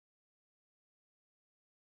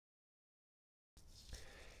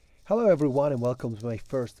Hello everyone and welcome to my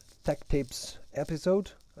first Tech Tips episode.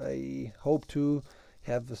 I hope to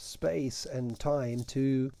have space and time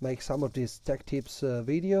to make some of these Tech Tips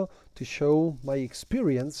video to show my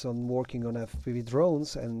experience on working on FPV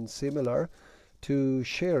drones and similar, to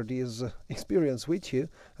share this experience with you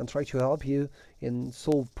and try to help you in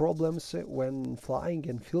solve problems when flying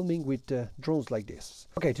and filming with drones like this.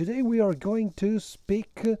 Okay, today we are going to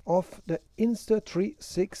speak of the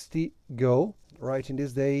Insta360 GO. Right, in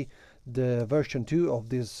this day the version 2 of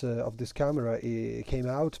this camera came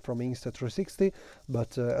out from Insta360,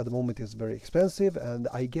 but at the moment it's very expensive, and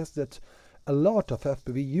I guess that a lot of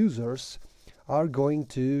FPV users are going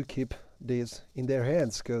to keep this in their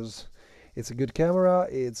hands because it's a good camera,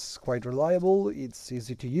 it's quite reliable, it's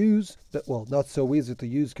easy to use, but well, not so easy to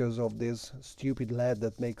use because of this stupid LED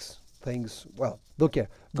that makes things, well, look here,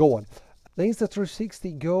 go on. The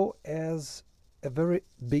Insta360 GO has a very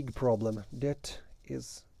big problem. That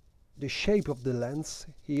is the shape of the lens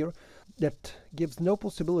here, that gives no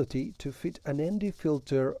possibility to fit an ND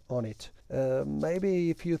filter on it. Maybe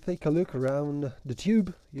if you take a look around the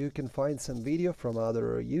tube, you can find some video from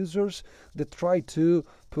other users that try to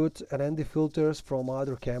put an ND filters from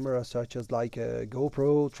other cameras, such as like a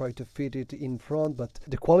GoPro, try to fit it in front, but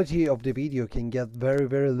the quality of the video can get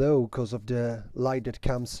very low because of the light that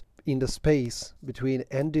comes in the space between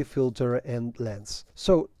ND filter and lens.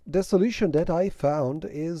 So the solution that I found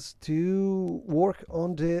is to work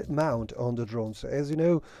on the mount on the drones. As you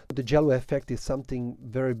know, the Jello effect is something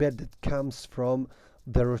very bad that comes from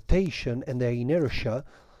the rotation and the inertia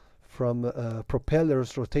from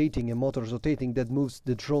propellers rotating and motors rotating that moves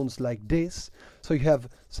the drones like this. So you have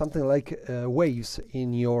something like waves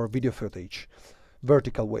in your video footage.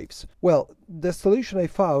 Vertical waves. Well, the solution I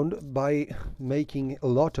found by making a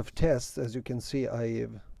lot of tests, as you can see,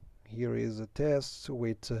 here is a test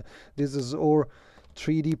with this is all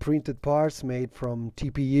 3D printed parts made from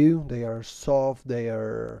TPU. They are soft, they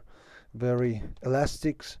are very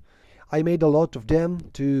elastic. I made a lot of them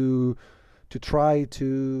to try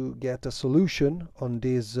to get a solution on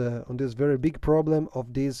this very big problem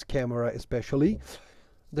of this camera especially.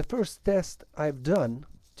 The first test I've done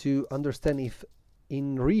to understand if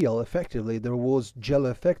in real effectively there was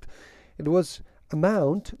Jello effect, it was a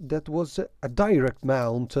mount that was a direct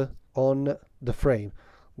mount on the frame.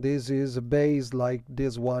 This is a base like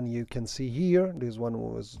this one you can see here. This one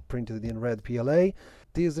was printed in red PLA.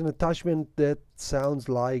 This is an attachment that sounds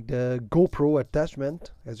like the GoPro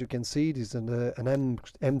attachment. As you can see, this is an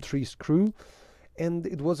M3 screw, and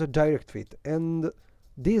it was a direct fit, and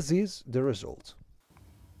this is the result.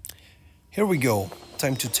 Here we go,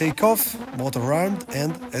 time to take off, motor armed,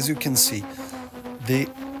 and as you can see, the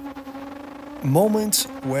moment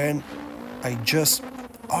when I just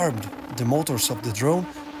armed the motors of the drone,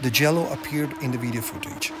 the Jello appeared in the video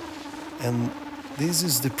footage. And this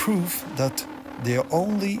is the proof that the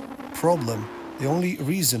only problem, the only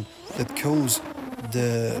reason that caused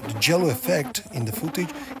the Jello effect in the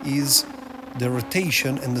footage is the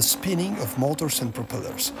rotation and the spinning of motors and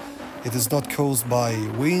propellers. It is not caused by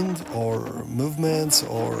wind or movements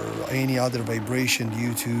or any other vibration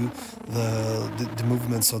due to the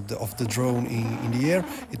movements of the drone in the air.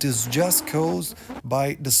 It is just caused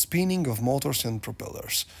by the spinning of motors and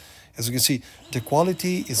propellers. As you can see, the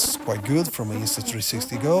quality is quite good from an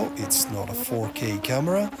Insta360 GO. It's not a 4K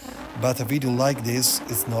camera, but a video like this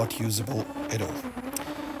is not usable at all.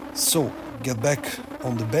 So, get back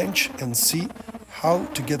on the bench and see how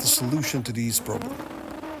to get a solution to this problem.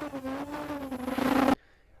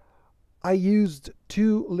 I used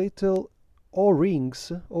two little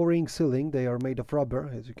O-rings, O-ring sealing. They are made of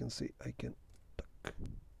rubber, as you can see. I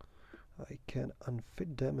can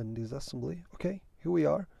unfit them in this assembly. Okay, here we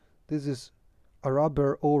are. This is a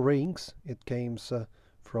rubber O-rings. It came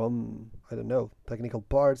from, I don't know, technical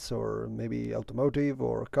parts or maybe automotive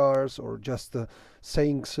or cars or just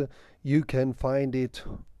sayings. You can find it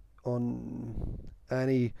on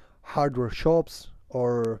any hardware shops,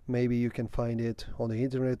 or maybe you can find it on the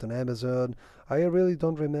internet, on Amazon. I really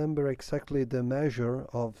don't remember exactly the measure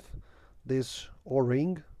of this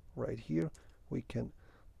O-ring right here. We can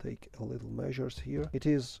take a little measures here. It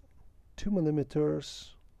is 2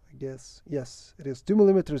 millimeters, I guess. Yes, it is 2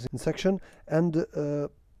 millimeters in section, and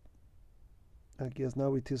I guess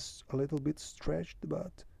now it is a little bit stretched,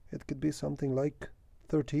 but it could be something like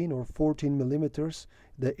 13 or 14 millimeters,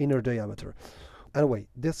 the inner diameter. Anyway,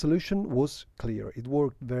 the solution was clear. It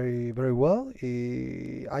worked very well.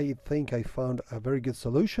 I think I found a very good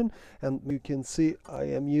solution, and you can see I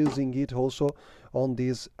am using it also on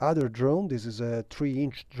this other drone. This is a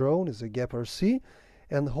 3-inch drone, it's a GepRC,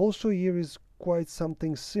 and also here is quite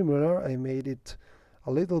something similar. I made it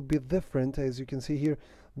a little bit different. As you can see here,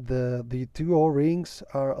 the two O-rings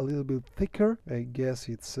are a little bit thicker. I guess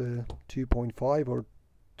it's 2.5 or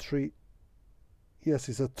 3. Yes,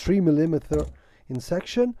 it's a 3mm in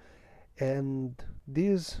section, and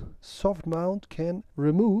this soft mount can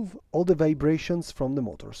remove all the vibrations from the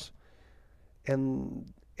motors,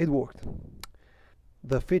 and it worked.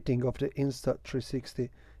 The fitting of the Insta360,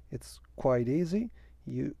 it's quite easy.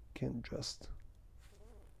 You can just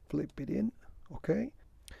flip it in. Okay,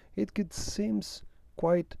 it seems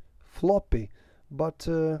quite floppy, but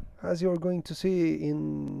as you're going to see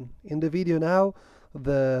in the video now,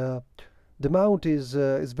 the mount is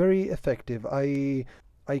very effective. I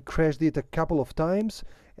crashed it a couple of times,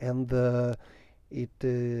 and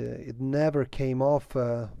it never came off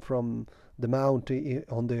from the mount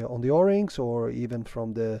on the O-rings or even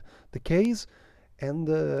from the case, and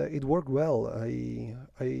it worked well. I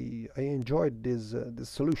enjoyed this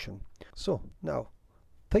solution. So now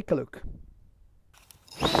take a look.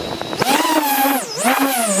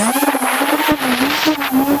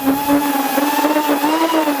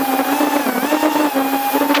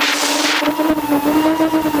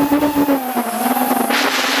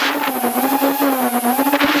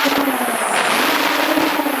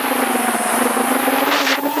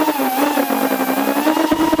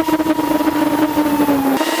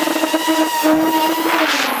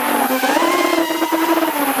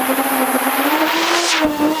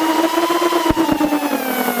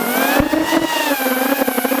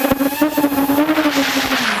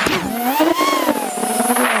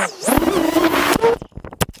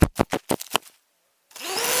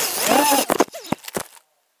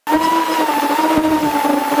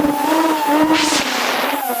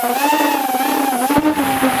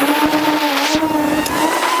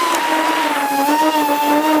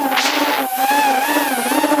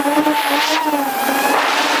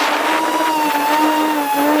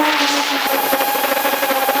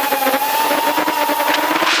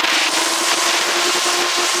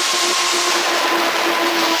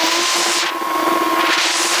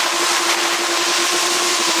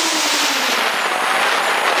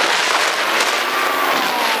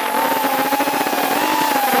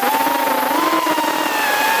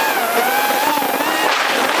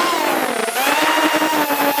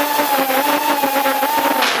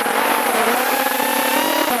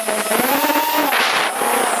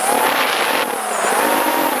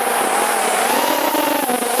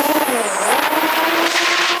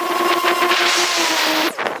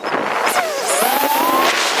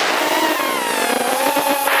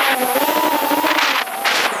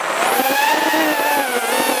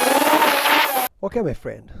 Okay, my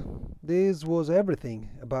friend, this was everything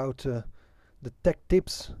about the tech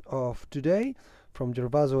tips of today from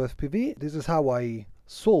Gervaso FPV. This is how I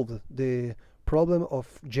solved the problem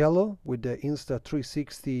of Jello with the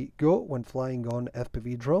Insta360 GO when flying on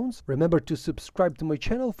FPV drones. Remember to subscribe to my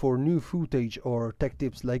channel for new footage or tech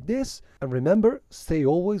tips like this, and remember, stay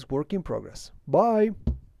always work in progress. Bye!